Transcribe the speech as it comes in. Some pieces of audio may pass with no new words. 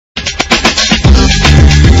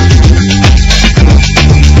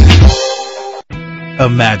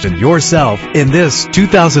Imagine yourself in this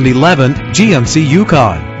 2011 GMC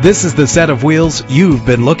Yukon. This is the set of wheels you've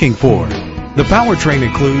been looking for. The powertrain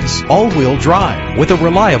includes all-wheel drive with a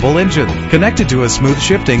reliable engine connected to a smooth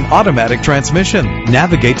shifting automatic transmission.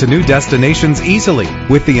 Navigate to new destinations easily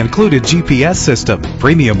with the included GPS system.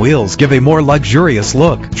 Premium wheels give a more luxurious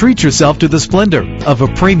look. Treat yourself to the splendor of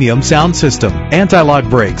a premium sound system. Anti-lock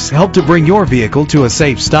brakes help to bring your vehicle to a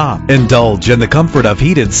safe stop. Indulge in the comfort of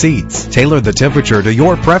heated seats. Tailor the temperature to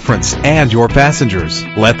your preference and your passengers.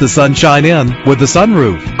 Let the sun shine in with the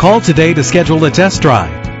sunroof. Call today to schedule a test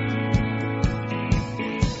drive.